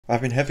I've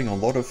been having a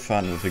lot of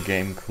fun with a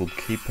game called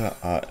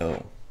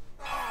KeeperRL.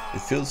 It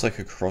feels like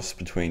a cross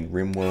between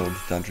Rimworld,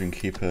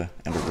 Dungeonkeeper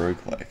and a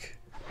roguelike.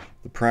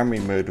 The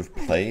primary mode of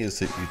play is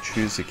that you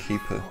choose a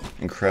keeper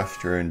and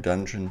craft your own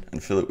dungeon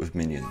and fill it with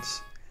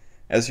minions.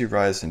 As you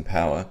rise in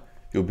power,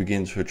 you'll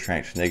begin to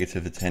attract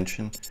negative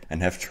attention and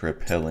have to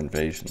repel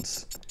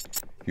invasions.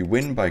 You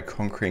win by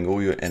conquering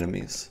all your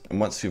enemies, and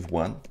once you've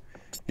won,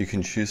 you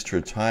can choose to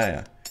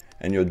retire,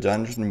 and your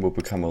dungeon will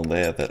become a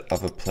lair that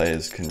other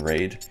players can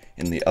raid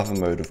in the other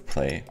mode of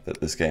play that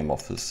this game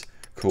offers,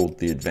 called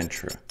the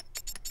Adventurer.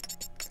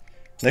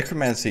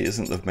 Necromancy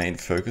isn't the main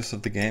focus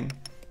of the game,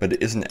 but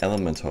it is an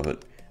element of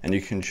it, and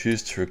you can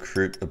choose to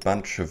recruit a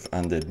bunch of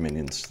undead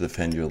minions to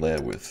defend your lair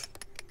with.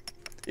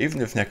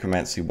 Even if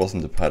Necromancy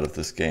wasn't a part of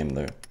this game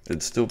though,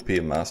 it'd still be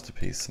a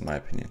masterpiece in my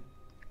opinion.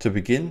 To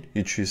begin,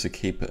 you choose a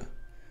keeper.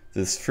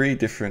 There's 3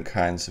 different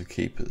kinds of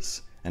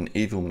keepers: an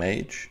evil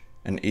mage,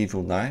 an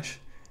evil knight,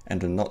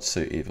 and a not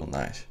so evil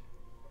knight.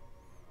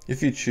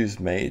 If you choose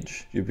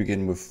mage, you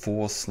begin with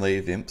 4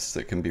 slave imps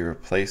that can be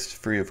replaced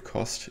free of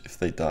cost if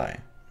they die.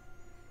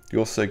 You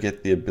also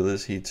get the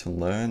ability to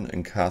learn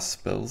and cast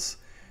spells,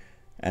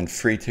 and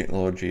free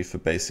technology for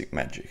basic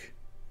magic.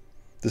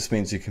 This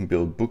means you can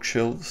build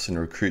bookshelves and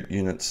recruit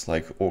units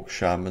like orc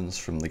shamans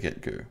from the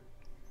get-go.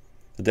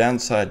 The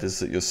downside is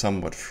that you're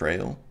somewhat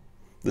frail.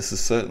 This is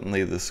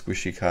certainly the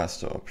squishy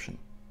caster option.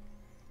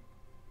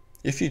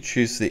 If you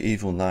choose the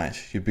evil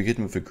knight, you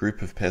begin with a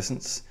group of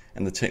peasants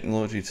and the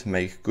technology to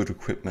make good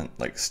equipment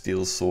like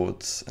steel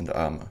swords and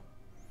armor.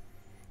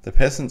 The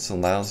peasants are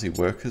lousy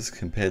workers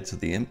compared to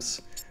the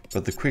imps,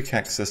 but the quick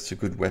access to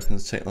good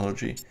weapons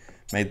technology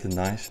made the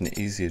knight an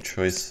easier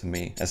choice for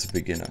me as a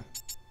beginner.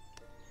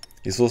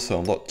 He's also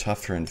a lot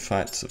tougher in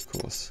fights, of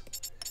course.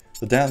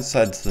 The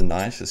downside to the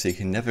knight is he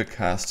can never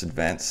cast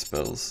advanced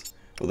spells,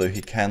 although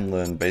he can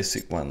learn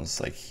basic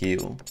ones like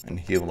heal and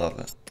heal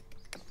other.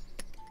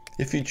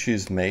 If you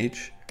choose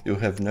mage, you'll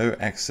have no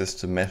access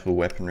to metal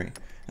weaponry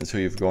until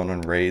you've gone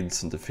on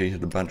raids and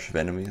defeated a bunch of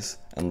enemies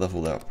and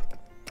leveled up.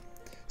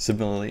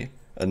 Similarly,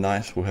 a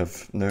knight will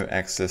have no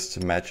access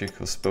to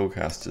magic or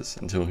spellcasters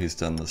until he's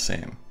done the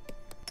same.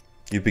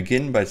 You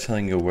begin by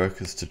telling your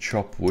workers to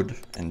chop wood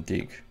and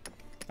dig.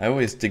 I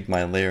always dig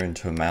my lair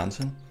into a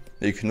mountain,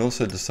 but you can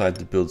also decide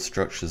to build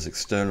structures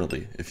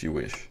externally if you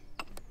wish.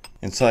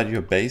 Inside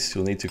your base,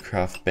 you'll need to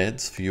craft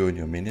beds for you and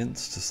your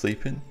minions to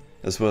sleep in,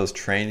 as well as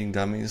training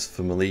dummies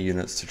for melee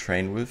units to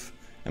train with,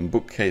 and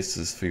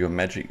bookcases for your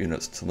magic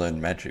units to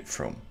learn magic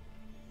from.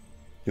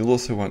 You'll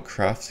also want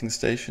crafting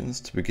stations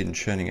to begin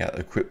churning out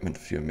equipment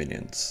for your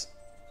minions.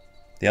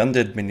 The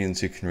undead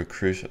minions you can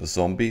recruit are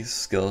zombies,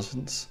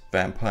 skeletons,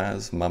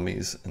 vampires,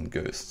 mummies, and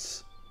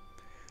ghosts.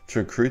 To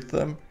recruit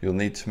them, you'll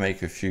need to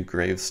make a few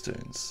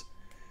gravestones.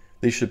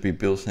 These should be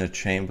built in a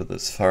chamber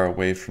that's far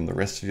away from the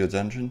rest of your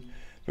dungeon,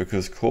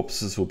 because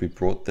corpses will be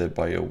brought there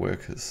by your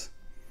workers.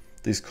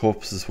 These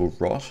corpses will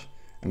rot,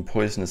 and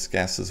poisonous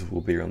gases will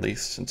be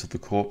released until the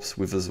corpse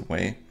withers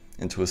away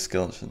into a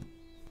skeleton.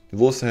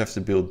 You'll also have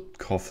to build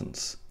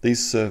coffins.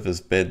 These serve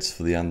as beds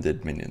for the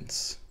undead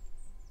minions.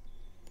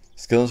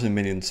 Skeleton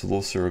minions will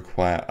also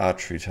require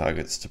archery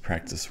targets to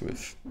practice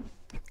with.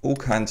 All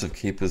kinds of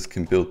keepers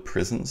can build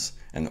prisons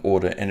and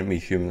order enemy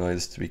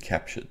humanoids to be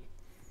captured.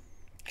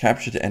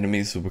 Captured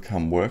enemies will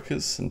become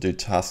workers and do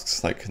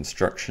tasks like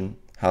construction,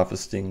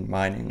 harvesting,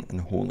 mining,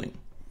 and hauling.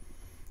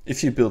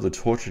 If you build a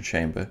torture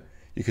chamber,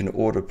 you can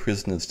order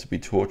prisoners to be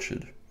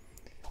tortured.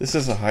 This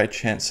has a high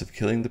chance of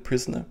killing the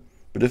prisoner,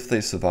 but if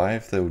they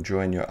survive, they will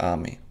join your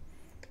army.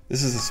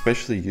 This is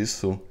especially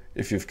useful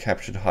if you've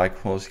captured high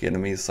quality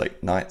enemies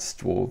like knights,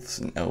 dwarves,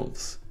 and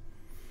elves.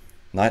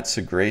 Knights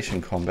are great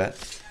in combat,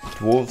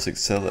 dwarves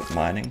excel at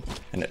mining,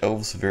 and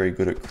elves are very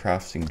good at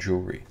crafting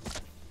jewelry.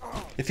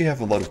 If you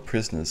have a lot of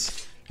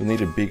prisoners, you'll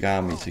need a big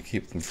army to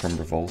keep them from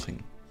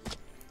revolting.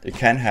 It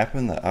can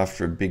happen that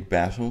after a big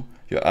battle,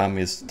 your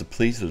army is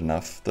depleted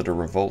enough that a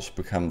revolt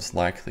becomes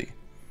likely.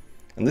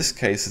 In this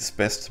case, it's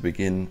best to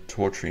begin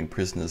torturing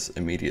prisoners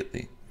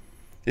immediately.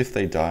 If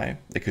they die,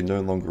 they can no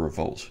longer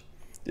revolt.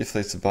 If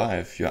they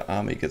survive, your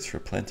army gets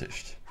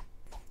replenished.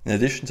 In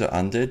addition to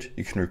undead,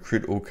 you can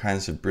recruit all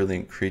kinds of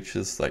brilliant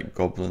creatures like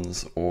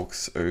goblins,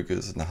 orcs,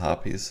 ogres, and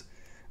harpies,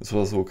 as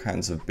well as all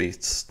kinds of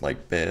beasts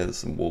like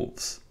bears and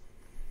wolves.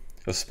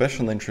 Of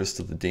special interest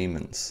are the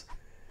demons: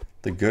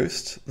 the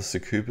ghost, the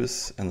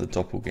succubus, and the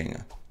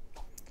doppelganger.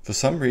 For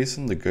some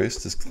reason, the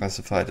ghost is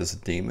classified as a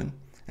demon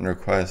and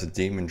requires a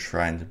demon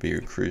shrine to be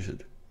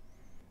recruited.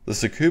 The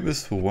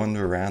succubus will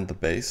wander around the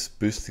base,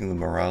 boosting the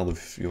morale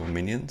of your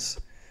minions,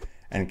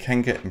 and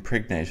can get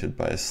impregnated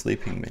by a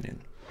sleeping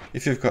minion.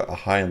 If you've got a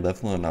high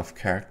level enough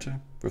character,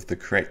 with the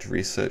correct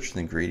research and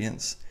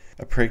ingredients,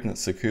 a pregnant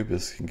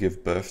succubus can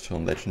give birth to a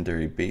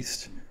legendary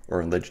beast or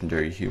a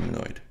legendary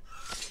humanoid.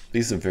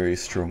 These are very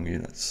strong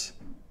units.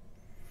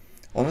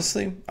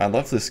 Honestly, I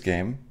love this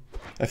game.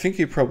 I think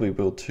you probably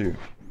will too.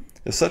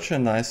 It's such a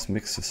nice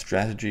mix of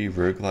strategy,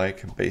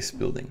 roguelike, and base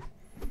building.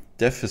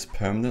 Death is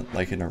permanent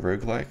like in a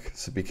roguelike,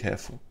 so be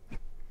careful.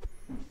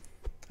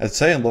 I'd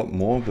say a lot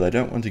more, but I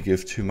don't want to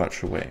give too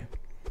much away.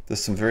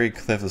 There's some very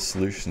clever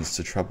solutions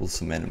to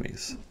troublesome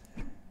enemies.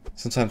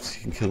 Sometimes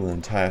you can kill an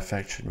entire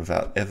faction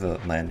without ever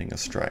landing a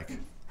strike.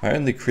 My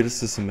only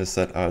criticism is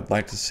that I would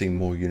like to see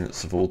more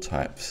units of all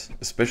types,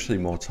 especially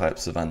more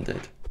types of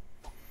undead.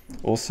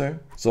 Also,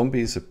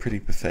 zombies are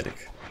pretty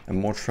pathetic, and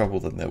more trouble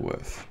than they're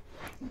worth.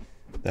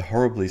 They're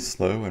horribly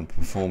slow and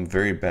perform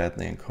very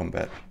badly in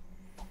combat.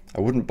 I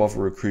wouldn't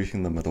bother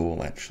recruiting them at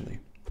all actually.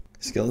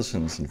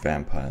 Skeletons and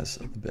vampires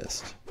are the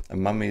best,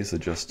 and mummies are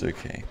just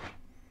okay.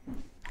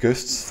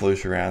 Ghosts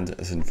float around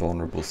as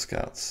invulnerable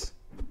scouts.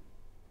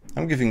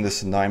 I'm giving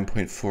this a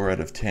 9.4 out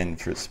of 10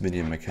 for its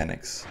minion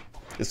mechanics.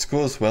 It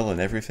scores well in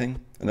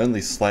everything, and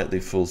only slightly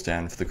falls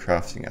down for the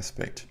crafting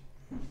aspect.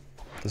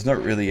 There's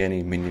not really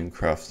any minion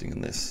crafting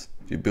in this.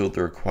 If you build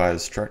the required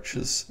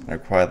structures and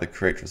acquire the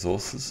correct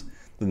resources,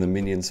 then the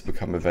minions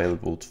become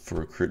available for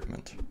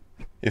recruitment.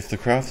 If the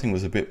crafting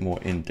was a bit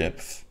more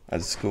in-depth,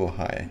 I'd score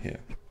higher here.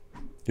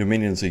 Your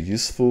minions are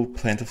useful,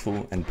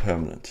 plentiful, and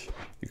permanent.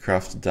 You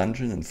craft a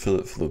dungeon and fill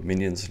it full of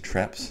minions and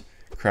traps,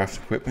 craft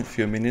equipment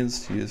for your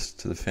minions to use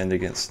to defend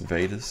against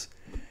invaders,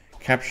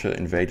 capture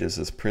invaders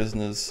as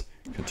prisoners,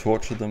 can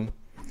torture them,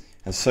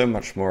 and so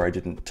much more I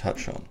didn't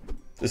touch on.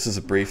 This is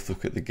a brief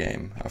look at the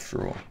game,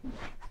 after all.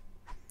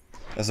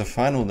 As a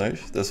final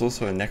note, there's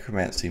also a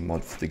Necromancy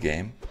mod for the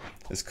game.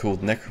 It's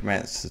called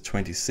Necromancy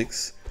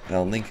 26, and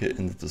I'll link it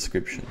in the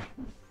description.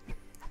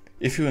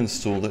 If you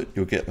install it,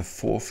 you'll get a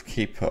fourth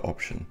keeper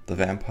option, the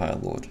Vampire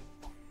Lord.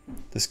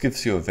 This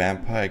gives you a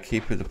vampire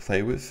keeper to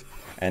play with,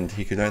 and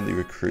he can only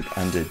recruit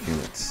undead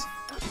units.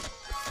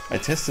 I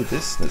tested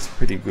this and it's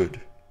pretty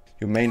good.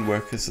 Your main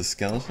workers are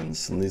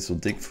skeletons and these will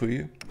dig for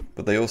you,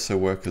 but they also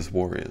work as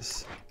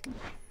warriors.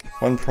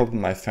 One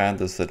problem I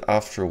found is that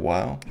after a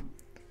while,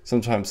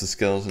 sometimes the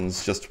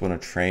skeletons just want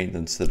to train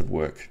instead of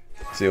work,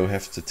 so you'll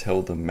have to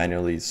tell them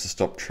manually to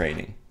stop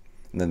training,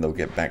 and then they'll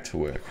get back to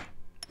work.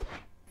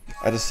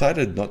 I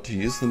decided not to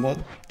use the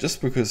mod,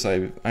 just because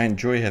I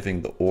enjoy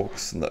having the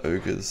orcs and the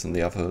ogres and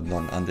the other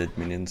non-undead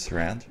minions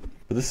around,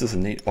 but this is a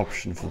neat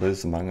option for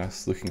those among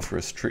us looking for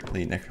a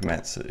strictly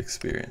Necromancer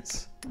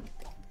experience.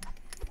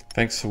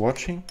 Thanks for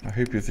watching, I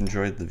hope you've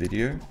enjoyed the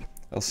video.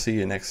 I'll see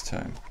you next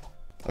time.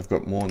 I've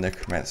got more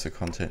Necromancer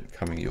content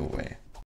coming your way.